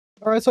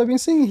Alright, so I've been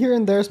seeing here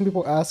and there some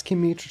people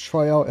asking me to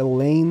try out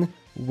ELAINE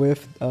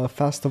with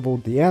Festival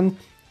DIANE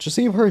to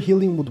see if her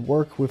healing would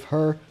work with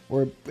her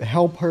or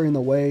help her in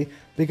a way,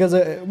 because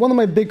one of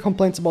my big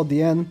complaints about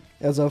DIANE,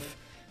 as of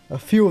a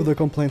few of the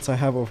complaints I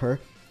have of her,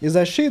 is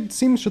that she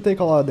seems to take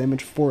a lot of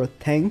damage for a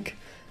tank,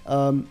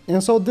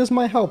 and so this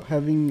might help,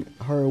 having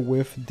her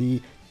with the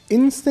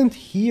instant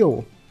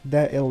heal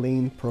that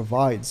ELAINE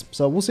provides.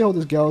 So we'll see how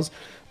this goes.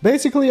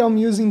 Basically, I'm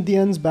using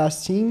DIANE's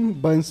best team,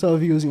 but instead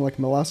of using like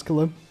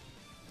Melascula,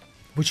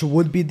 which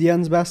would be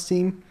DIANE's best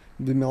team,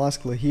 the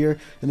Melascula here,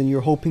 and then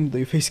you're hoping that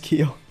you face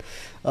Kyo.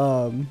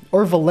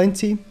 Or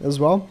Valenti as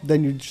well,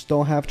 then you just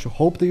don't have to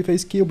hope that you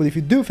face Kyo, but if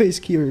you do face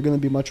Kyo, you're going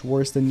to be much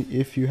worse than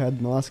if you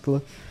had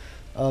Melascula.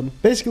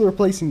 Basically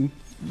replacing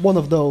one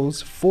of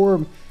those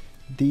for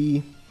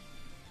the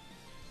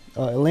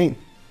ELAINE.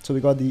 So we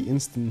got the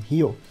instant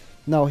heal.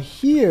 Now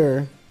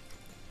here,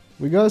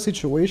 we got a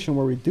situation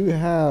where we do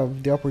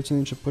have the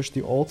opportunity to push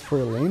the ult for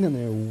ELAINE, and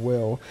it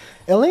will.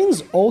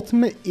 ELAINE's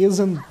ultimate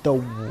isn't the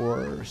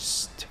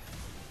worst.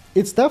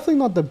 It's definitely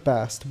not the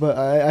best, but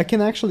I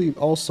can actually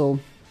also,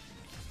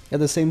 at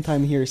the same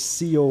time here,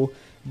 seal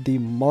the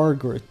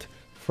Margaret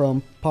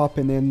from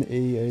popping in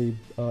a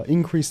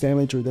increased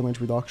damage or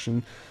damage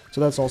reduction. So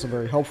that's also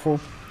very helpful.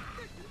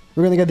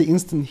 We're gonna get the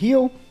instant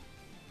heal.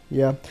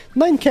 Yeah.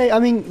 9k, I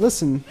mean,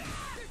 listen.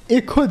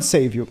 It could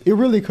save you. It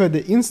really could.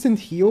 The instant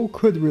heal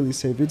could really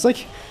save you. It's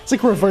like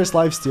reverse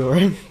lifesteal,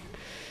 right?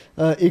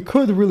 It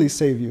could really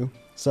save you.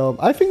 So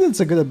I think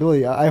that's a good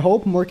ability. I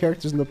hope more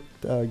characters end up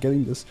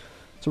getting this.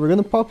 So we're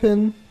gonna pop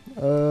in.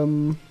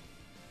 We're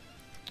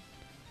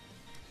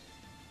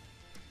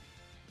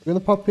gonna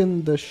pop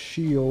in the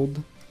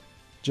shield,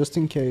 just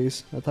in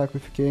case. Attack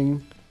with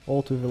King,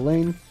 ult with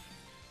ELAINE.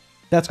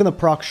 That's gonna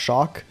proc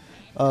shock.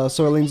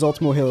 So ELAINE's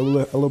ultimate will hit a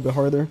little bit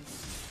harder.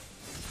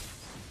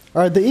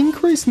 Alright, the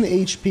increase in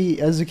HP,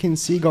 as you can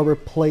see, got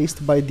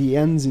replaced by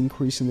DIANE's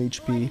increase in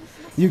HP.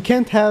 You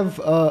can't have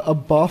a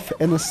buff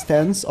and a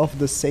stance of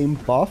the same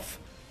buff.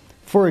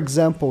 For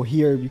example,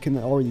 here you can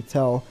already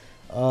tell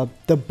the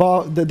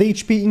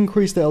HP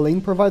increase that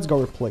ELAINE provides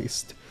got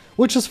replaced,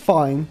 which is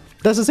fine.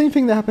 That's the same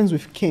thing that happens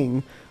with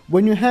King.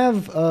 When you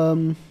have,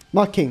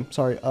 not King,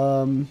 sorry,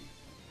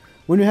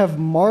 when you have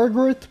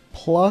Margaret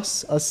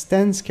plus a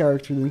stance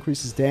character that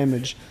increases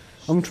damage.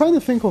 I'm trying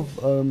to think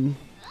of,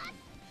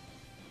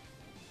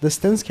 the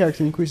stance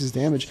character increases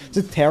damage. Is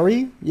it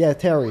Terry? Yeah,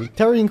 Terry.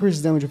 Terry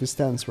increases damage with his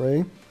stance,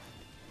 right?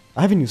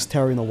 I haven't used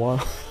Terry in a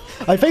while.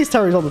 I face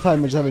Terrys all the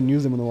time, I just haven't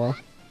used them in a while.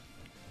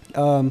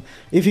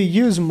 If you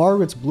use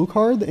Margaret's blue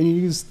card and you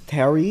use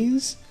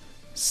Terry's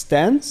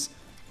stance,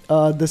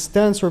 the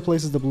stance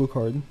replaces the blue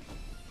card.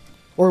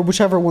 Or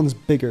whichever one's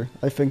bigger,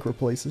 I think,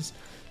 replaces.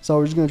 So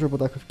we're just gonna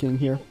triple attack with King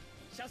here.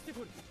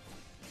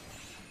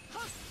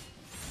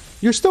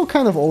 You're still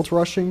kind of ult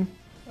rushing.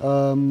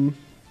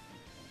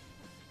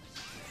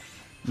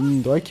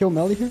 Do I kill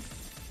Melly here?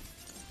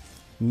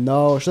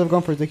 No, should have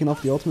gone for taking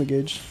off the ultimate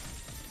gauge.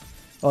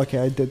 Okay,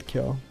 I did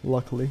kill,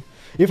 luckily.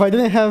 If I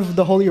didn't have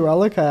the Holy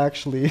Relic, I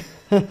actually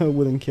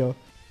wouldn't kill.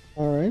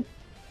 Alright.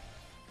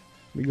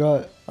 We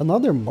got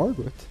another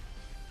Margaret,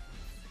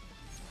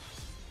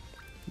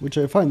 which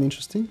I find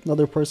interesting.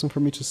 Another person for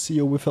me to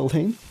seal with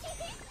ELAINE.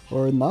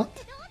 Or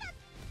not.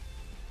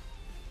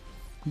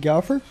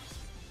 Gaffer.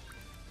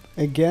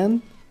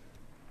 Again.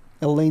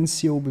 ELAINE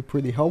seal will be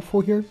pretty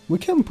helpful here. We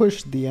can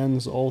push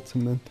DIANE's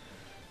ultimate.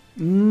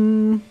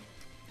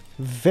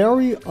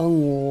 Very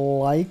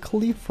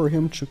unlikely for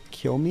him to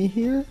kill me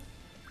here.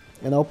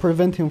 And I'll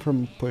prevent him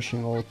from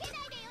pushing ult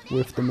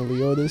with the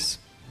Meliodas.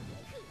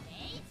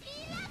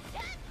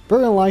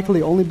 Very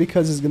unlikely only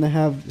because he's gonna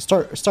have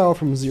start out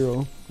from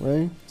 0,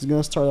 right? He's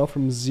gonna start out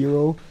from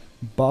 0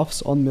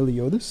 buffs on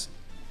Meliodas.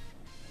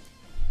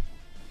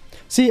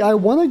 See, I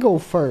wanna go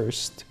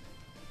first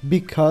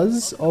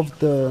because of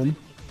the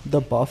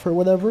buff or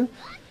whatever,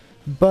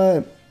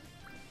 but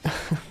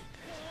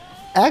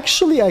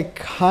actually I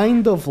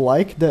kind of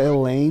like the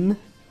ELAINE,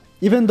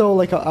 even though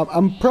like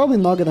I'm probably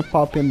not gonna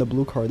pop in the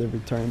blue card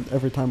every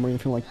time or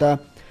anything like that.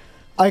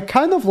 I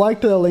kind of like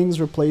that ELAINE's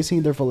replacing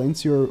either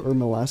Valencia or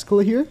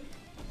Melascula here,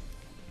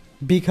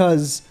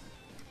 because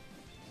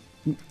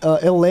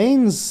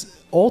ELAINE's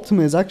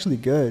ultimate is actually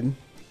good.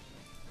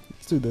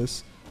 Let's do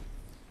this.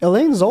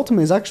 ELAINE's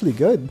ultimate is actually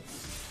good.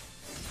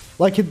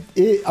 Like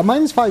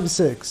mine is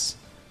 5-6.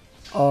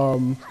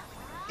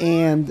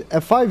 And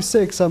at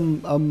 5-6,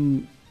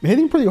 I'm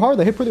hitting pretty hard.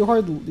 I hit pretty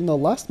hard, you know,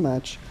 last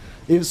match.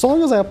 So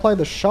long as I apply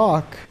the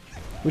shock,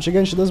 which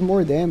again, she does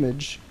more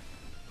damage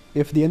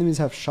if the enemies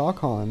have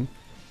shock on,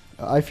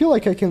 I feel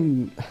like I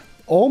can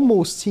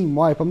almost team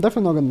wipe. I'm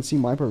definitely not going to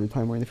team wipe every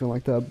time or anything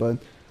like that, but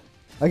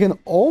I can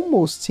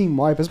almost team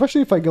wipe,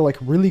 especially if I get like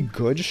really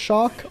good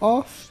shock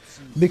off,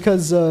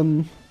 because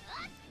her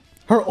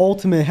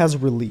ultimate has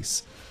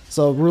release.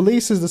 So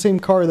release is the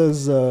same card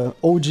as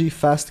OG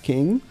Fast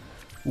King,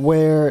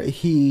 where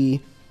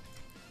he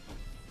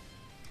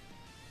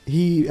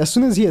as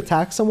soon as he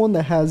attacks someone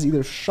that has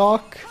either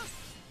shock,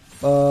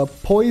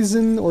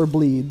 poison, or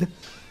bleed,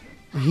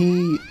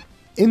 he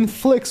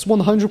inflicts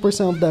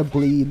 100% of that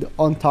bleed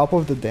on top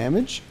of the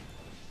damage.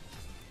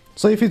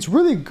 So if it's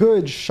really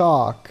good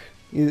shock,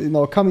 you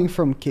know, coming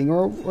from King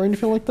or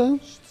anything like that,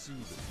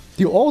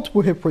 the ult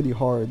will hit pretty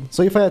hard.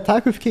 So if I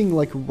attack with King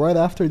like right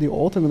after the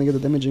ult, I'm gonna get the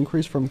damage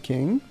increase from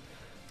King.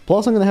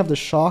 Plus I'm gonna have the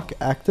shock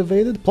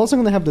activated. Plus I'm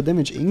gonna have the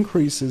damage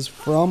increases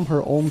from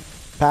her own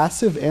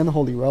passive and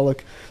Holy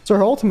Relic. So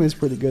her ultimate is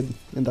pretty good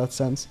in that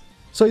sense.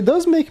 So it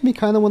does make me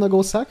kind of want to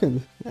go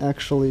second,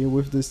 actually,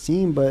 with this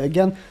team. But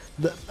again,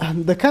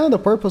 the kind of the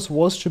purpose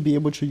was to be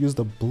able to use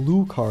the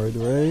blue card,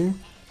 right?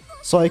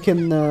 So I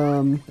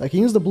can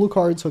use the blue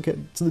card so the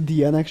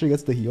DN actually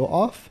gets the heal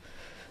off.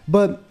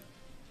 But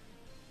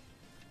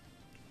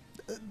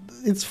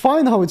it's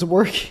fine how it's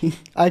working.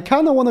 I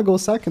kind of want to go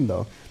second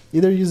though.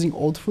 Either using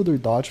ult food or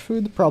dodge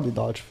food. Probably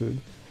dodge food.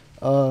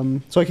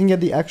 So I can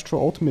get the extra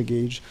ultimate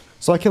gauge.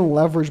 So I can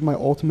leverage my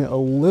ultimate a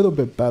little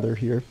bit better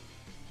here.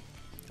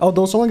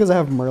 Although, so long as I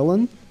have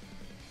Merlin,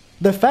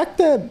 the fact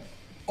that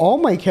all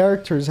my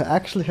characters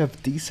actually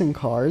have decent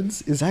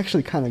cards is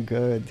actually kind of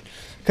good.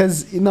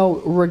 Because, you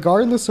know,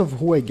 regardless of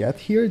who I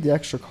get here, the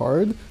extra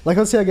card, like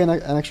let's say I get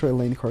an extra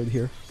ELAINE card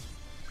here.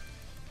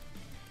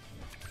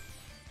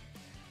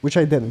 Which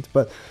I didn't,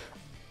 but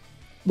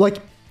like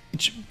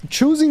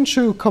choosing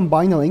to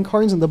combine ELAINE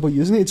cards and double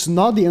using it, it's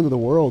not the end of the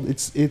world.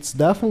 It's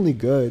definitely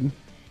good.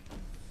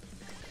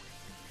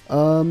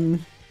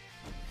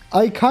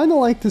 I kind of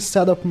like this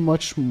setup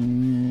much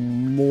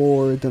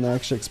more than I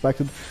actually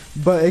expected,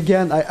 but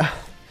again,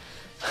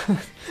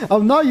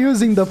 I'm not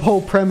using the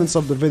whole premise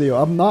of the video.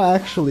 I'm not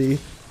actually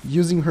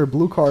using her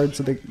blue card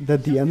so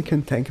that the end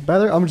can tank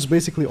better. I'm just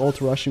basically ult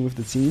rushing with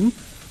the team,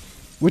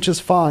 which is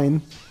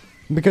fine,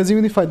 because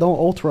even if I don't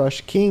ult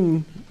rush,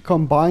 King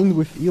combined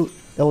with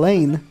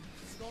ELAINE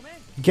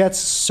gets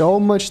so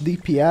much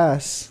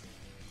DPS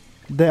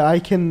that I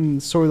can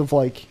sort of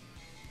like,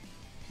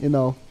 you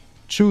know,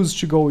 choose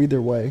to go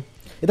either way.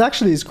 It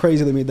actually is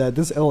crazy to me that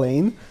this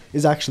ELAINE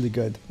is actually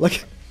good.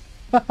 Like,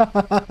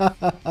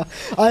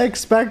 I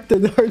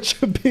expected her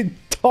to be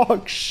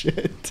dog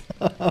shit.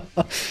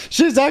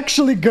 She's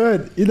actually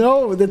good, you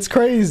know? That's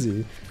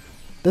crazy.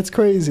 That's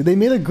crazy. They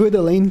made a good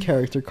ELAINE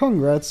character.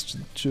 Congrats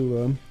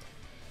to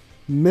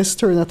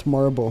Mr.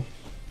 Netmarble.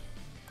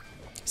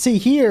 See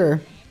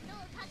here,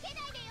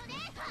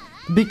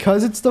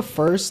 because it's the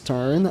first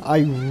turn, I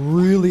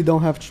really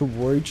don't have to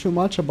worry too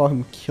much about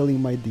him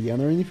killing my DN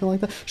or anything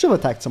like that. Should have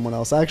attacked someone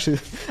else. Actually,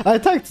 I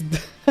attacked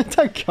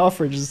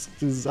Kaffer just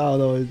because, I don't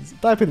know, it's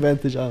type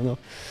advantage, I don't know.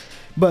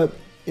 But,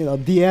 you know,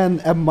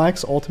 DN at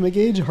max ultimate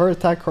gauge, her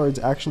attack cards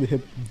actually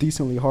hit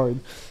decently hard.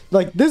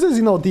 Like, this is,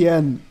 you know,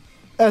 DN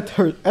at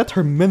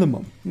her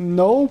minimum.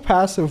 No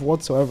passive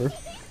whatsoever.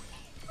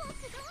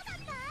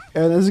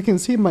 And as you can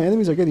see, my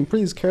enemies are getting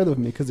pretty scared of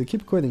me because they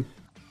keep quitting.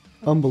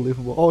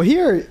 Unbelievable. Oh,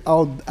 here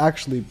I'll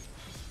actually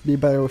be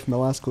better with my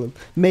last clip.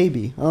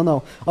 Maybe. I don't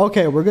know.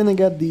 Okay, we're gonna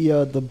get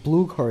the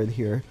blue card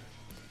here.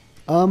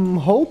 I'm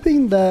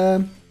hoping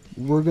that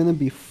we're gonna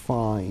be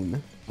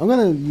fine. I'm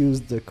gonna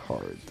use the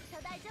card.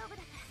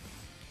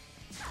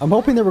 I'm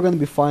hoping that we're gonna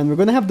be fine. We're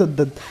gonna have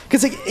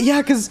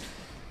because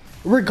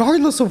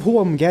regardless of who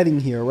I'm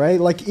getting here,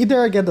 right? Like,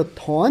 either I get the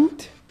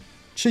taunt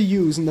to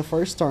use in the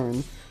first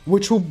turn,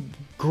 which will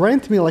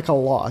grant me like a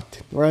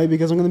lot, right?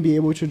 Because I'm gonna be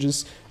able to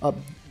just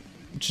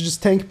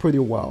tank pretty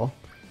well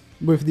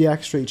with the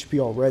extra HP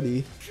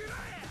already.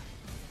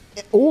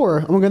 Or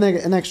I'm gonna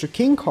get an extra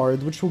King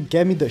card, which will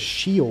get me the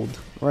shield,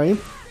 right?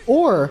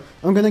 Or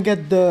I'm gonna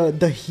get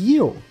the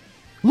heal.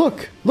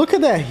 Look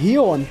at that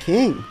heal on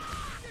King.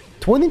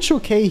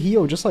 22k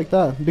heal, just like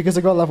that, because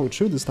I got level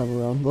 2 this time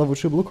around, level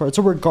 2 blue card.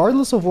 So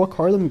regardless of what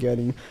card I'm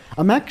getting,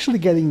 I'm actually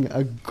getting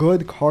a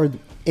good card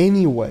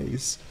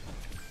anyways.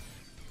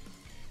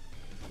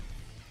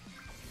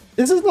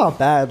 This is not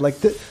bad, like,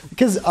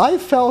 because I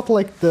felt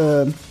like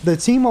the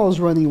team I was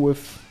running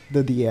with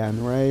the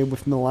DIANE, right,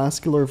 with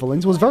Melascular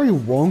Valence was very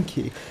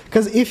wonky.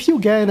 Because if you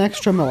get an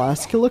extra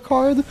Melascular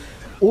card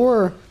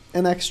or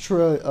an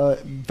extra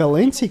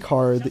Valence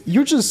card,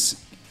 you just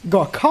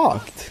got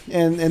cocked,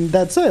 and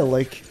that's it.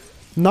 Like,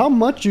 not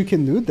much you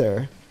can do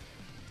there.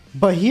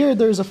 But here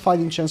there's a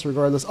fighting chance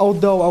regardless.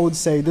 Although I would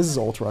say this is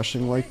ult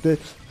rushing. Like,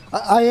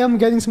 I am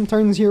getting some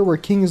turns here where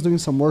King is doing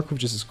some work with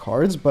just his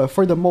cards, but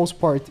for the most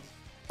part,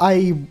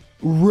 I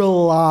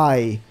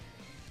rely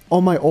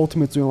on my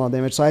ultimate doing a lot of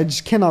damage, so I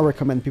just cannot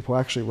recommend people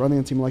actually running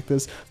a team like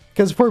this.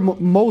 Because for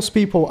most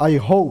people, I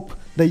hope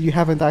that you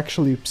haven't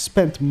actually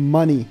spent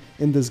money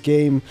in this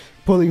game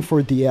pulling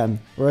for DN,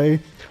 right?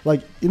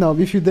 Like, you know,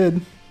 if you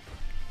did,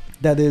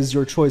 that is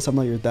your choice, I'm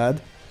not your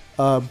dad.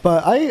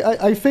 But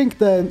I think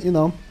that, you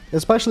know,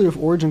 especially with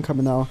Origin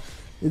coming out,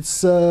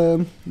 it's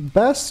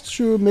best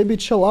to maybe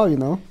chill out, you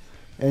know,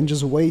 and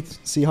just wait,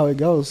 see how it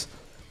goes.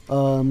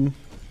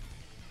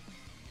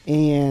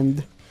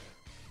 And,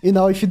 you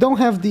know, if you don't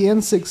have the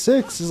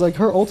N66, it's like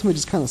her ultimate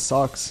just kind of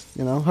sucks,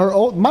 you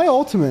know? My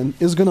ultimate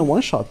is gonna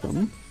one-shot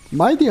them.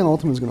 My DN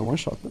ultimate is gonna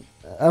one-shot them.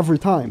 Every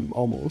time,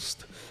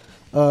 almost.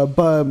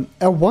 But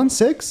at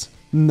 1-6,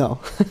 no.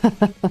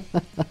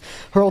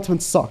 Her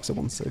ultimate sucks at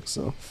 1-6,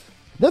 so...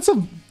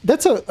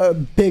 that's a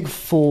big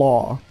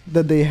flaw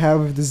that they have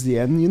with this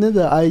DIANE unit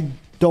that I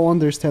don't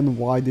understand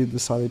why they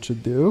decided to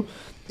do.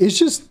 It's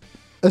just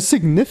a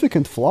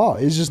significant flaw.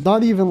 It's just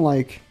not even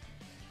like,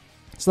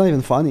 it's not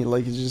even funny.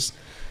 Like it's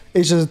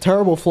just a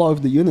terrible flaw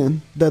of the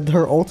unit that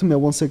her ultimate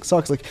 1/6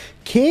 sucks. Like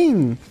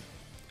King,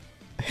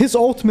 his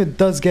ultimate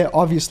does get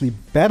obviously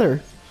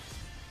better,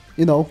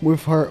 you know,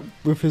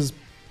 with his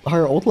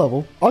higher ult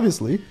level,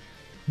 obviously,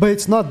 but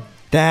it's not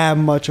that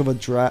much of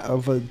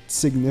a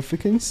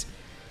significance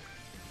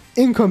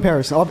in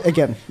comparison.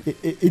 Again,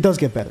 it does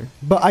get better,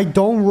 but I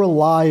don't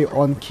rely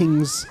on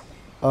King's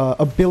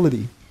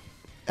ability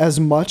as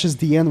much as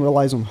DIANE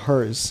relies on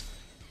hers.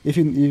 If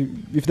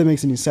that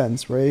makes any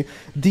sense, right?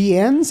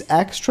 DIANE's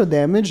extra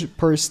damage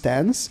per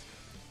stance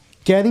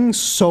getting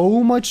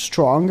so much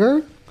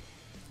stronger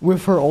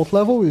with her ult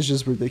level is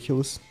just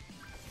ridiculous.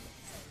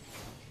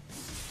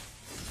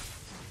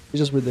 It's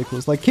just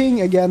ridiculous. Like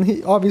King, again,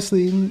 he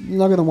obviously, you're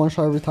not gonna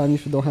one-shot every time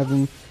if you don't have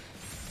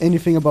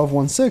anything above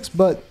 1/6,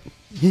 but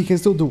he can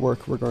still do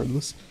work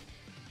regardless.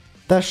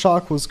 That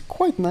shock was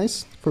quite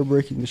nice for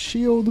breaking the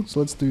shield, so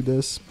let's do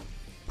this.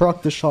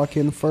 Proc the shock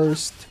in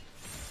first.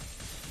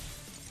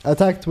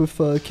 Attacked with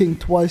King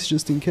twice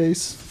just in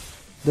case.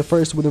 The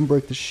first wouldn't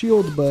break the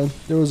shield, but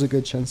there was a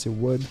good chance it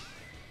would.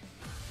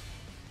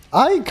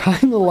 I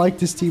kind of like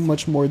this team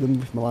much more than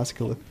with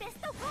Melaskilla.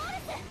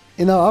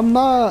 You know, I'm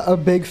not a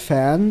big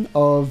fan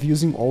of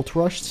using ult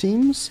rush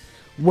teams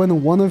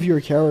when one of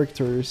your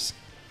characters,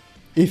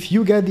 if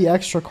you get the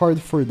extra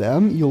card for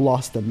them, you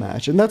lost the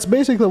match. And that's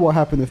basically what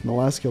happened with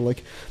Melaskilla.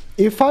 Like,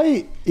 if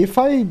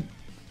I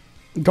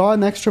got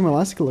an extra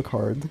Melaskilla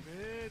card,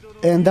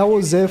 and that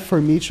was it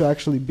for me to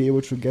actually be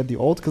able to get the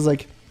ult, because,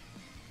 like,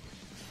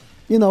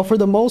 you know, for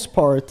the most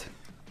part,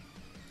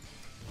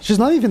 she's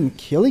not even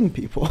killing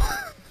people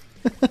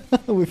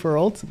with her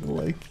ult.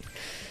 Like,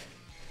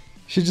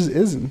 she just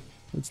isn't.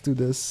 Let's do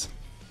this.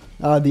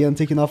 DIANE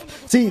taking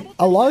off. See,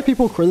 a lot of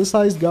people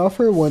criticized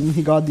Gopher when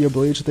he got the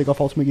ability to take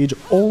off ultimate gauge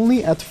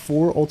only at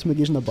 4 ultimate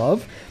gauge and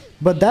above,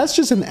 but that's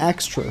just an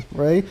extra,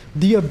 right?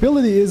 The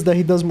ability is that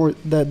he does more,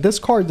 that this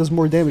card does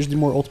more damage the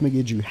more ultimate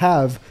gauge you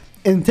have,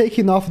 and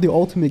taking off the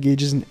ultimate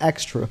gauge is an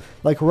extra.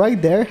 Like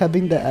right there,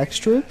 having the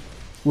extra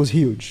was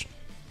huge,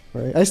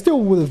 right? I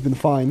still would have been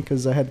fine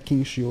because I had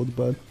King Shield,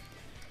 but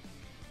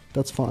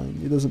that's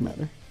fine. It doesn't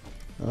matter.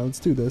 Let's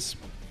do this.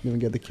 Gonna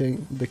get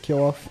the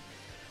kill off.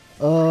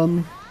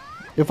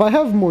 If I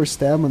have more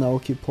stamina, I'll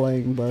keep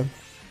playing, but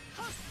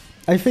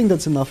I think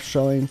that's enough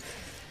showing.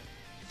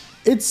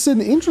 It's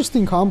an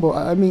interesting combo.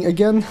 I mean,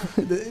 again,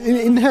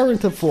 the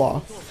inherent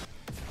flaw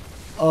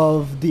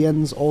of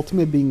DIANE's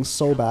ultimate being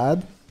so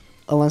bad,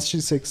 unless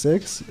she's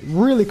 6/6,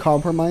 really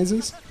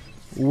compromises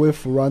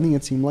with running a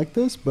team like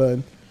this, but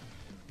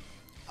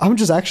I'm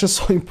just actually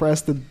so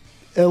impressed that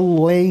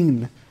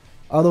ELAINE,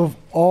 out of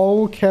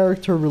all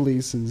character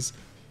releases,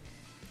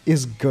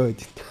 is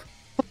good.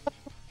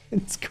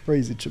 It's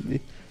crazy to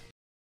me.